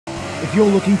If you're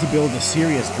looking to build a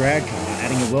serious drag car,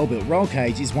 adding a well-built roll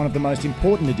cage is one of the most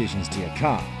important additions to your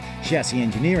car. Chassis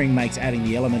Engineering makes adding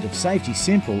the element of safety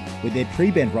simple with their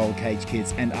pre-bent roll cage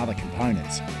kits and other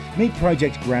components. Meet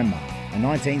Project Grandma, a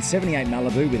 1978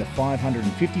 Malibu with a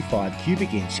 555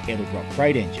 cubic inch Edelbrock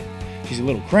crate engine. She's a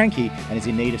little cranky and is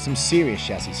in need of some serious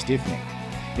chassis stiffening.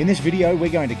 In this video, we're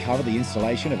going to cover the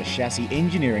installation of a Chassis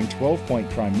Engineering 12-point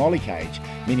chrome molly cage,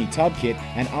 mini tub kit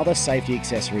and other safety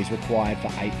accessories required for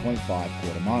 8.5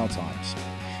 quarter-mile times.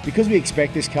 Because we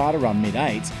expect this car to run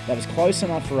mid-8s, that was close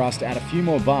enough for us to add a few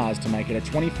more bars to make it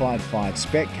a 25.5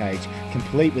 spec cage,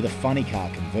 complete with a funny car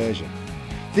conversion.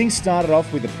 Things started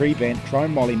off with the pre-bent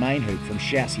chrome molly main hoop from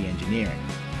Chassis Engineering.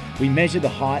 We measured the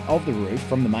height of the roof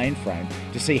from the main frame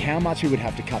to see how much we would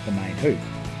have to cut the main hoop.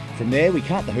 From there, we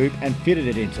cut the hoop and fitted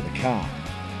it into the car.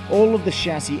 All of the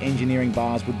Chassis Engineering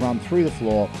bars would run through the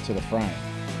floor to the frame.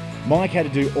 Mike had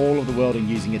to do all of the welding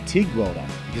using a TIG welder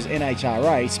because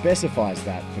NHRA specifies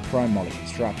that for chrome molly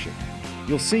construction.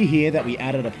 You'll see here that we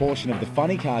added a portion of the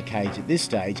funny car cage at this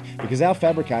stage because our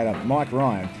fabricator, Mike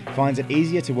Ryan, finds it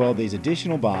easier to weld these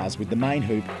additional bars with the main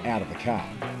hoop out of the car.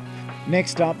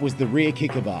 Next up was the rear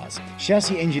kicker bars.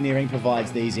 Chassis Engineering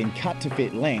provides these in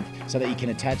cut-to-fit length so that you can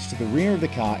attach to the rear of the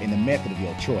car in the method of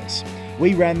your choice.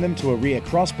 We ran them to a rear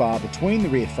crossbar between the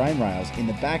rear frame rails in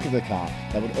the back of the car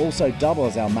that would also double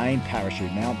as our main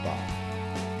parachute mount bar.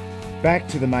 Back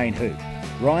to the main hoop.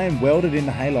 Ryan welded in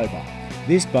the halo bar.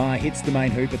 This bar hits the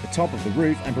main hoop at the top of the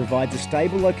roof and provides a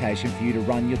stable location for you to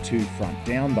run your two front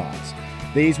down bars.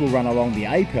 These will run along the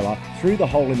A-pillar, through the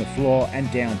hole in the floor and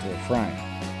down to the frame.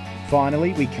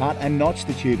 Finally, we cut and notched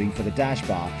the tubing for the dash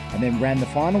bar and then ran the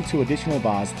final two additional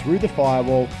bars through the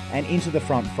firewall and into the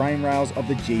front frame rails of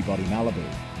the G-body Malibu.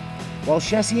 While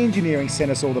Chassis Engineering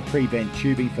sent us all the pre-bent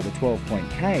tubing for the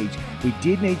 12-point cage, we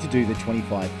did need to do the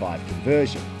 25.5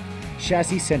 conversion.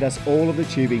 Chassis sent us all of the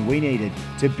tubing we needed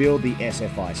to build the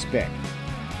SFI spec.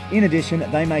 In addition,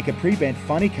 they make a pre-bent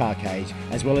funny car cage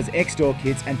as well as X-door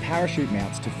kits and parachute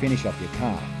mounts to finish off your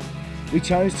car. We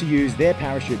chose to use their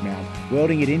parachute mount,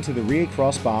 welding it into the rear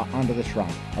crossbar under the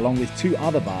trunk, along with two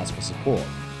other bars for support.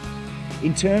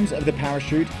 In terms of the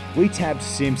parachute, we tabbed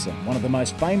Simpson, one of the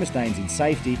most famous names in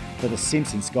safety, for the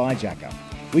Simpson Skyjacker.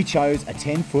 We chose a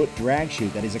 10-foot drag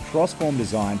chute that is a cross-form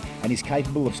design and is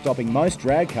capable of stopping most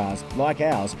drag cars, like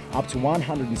ours, up to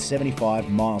 175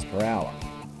 miles per hour.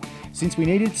 Since we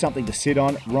needed something to sit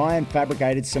on, Ryan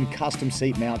fabricated some custom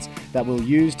seat mounts that we'll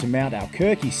use to mount our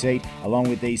Kirky seat along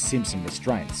with these Simpson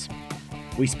restraints.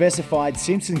 We specified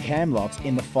Simpson cam locks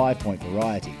in the 5-point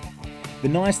variety. The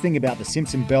nice thing about the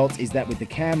Simpson belts is that with the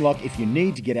cam lock, if you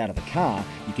need to get out of the car,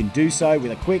 you can do so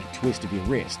with a quick twist of your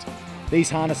wrist. These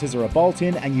harnesses are a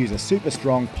bolt-in and use a super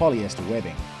strong polyester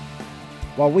webbing.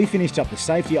 While we finished up the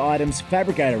safety items,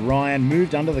 fabricator Ryan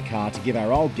moved under the car to give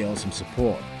our old girl some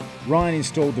support. Ryan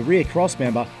installed the rear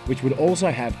crossmember, which would also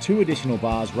have two additional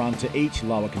bars run to each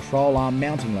lower control arm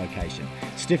mounting location,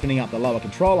 stiffening up the lower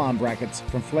control arm brackets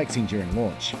from flexing during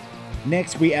launch.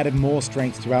 Next, we added more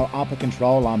strength to our upper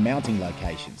control arm mounting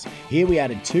locations. Here we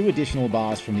added two additional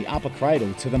bars from the upper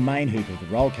cradle to the main hoop of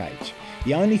the roll cage.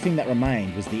 The only thing that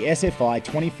remained was the SFI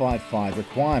 25.5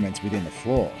 requirements within the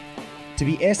floor. To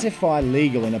be SFI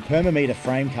legal in a perma-meter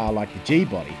frame car like the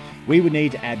G-body, we would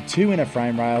need to add two inner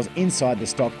frame rails inside the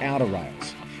stock outer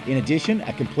rails. In addition,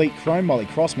 a complete chrome molly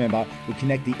crossmember would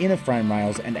connect the inner frame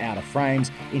rails and outer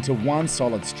frames into one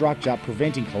solid structure,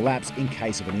 preventing collapse in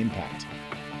case of an impact.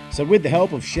 So with the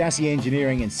help of Chassis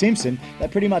Engineering and Simpson,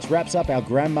 that pretty much wraps up our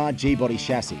Grandma G-body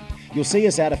chassis. You'll see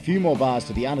us add a few more bars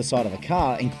to the underside of the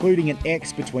car, including an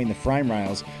X between the frame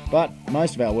rails, but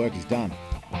most of our work is done.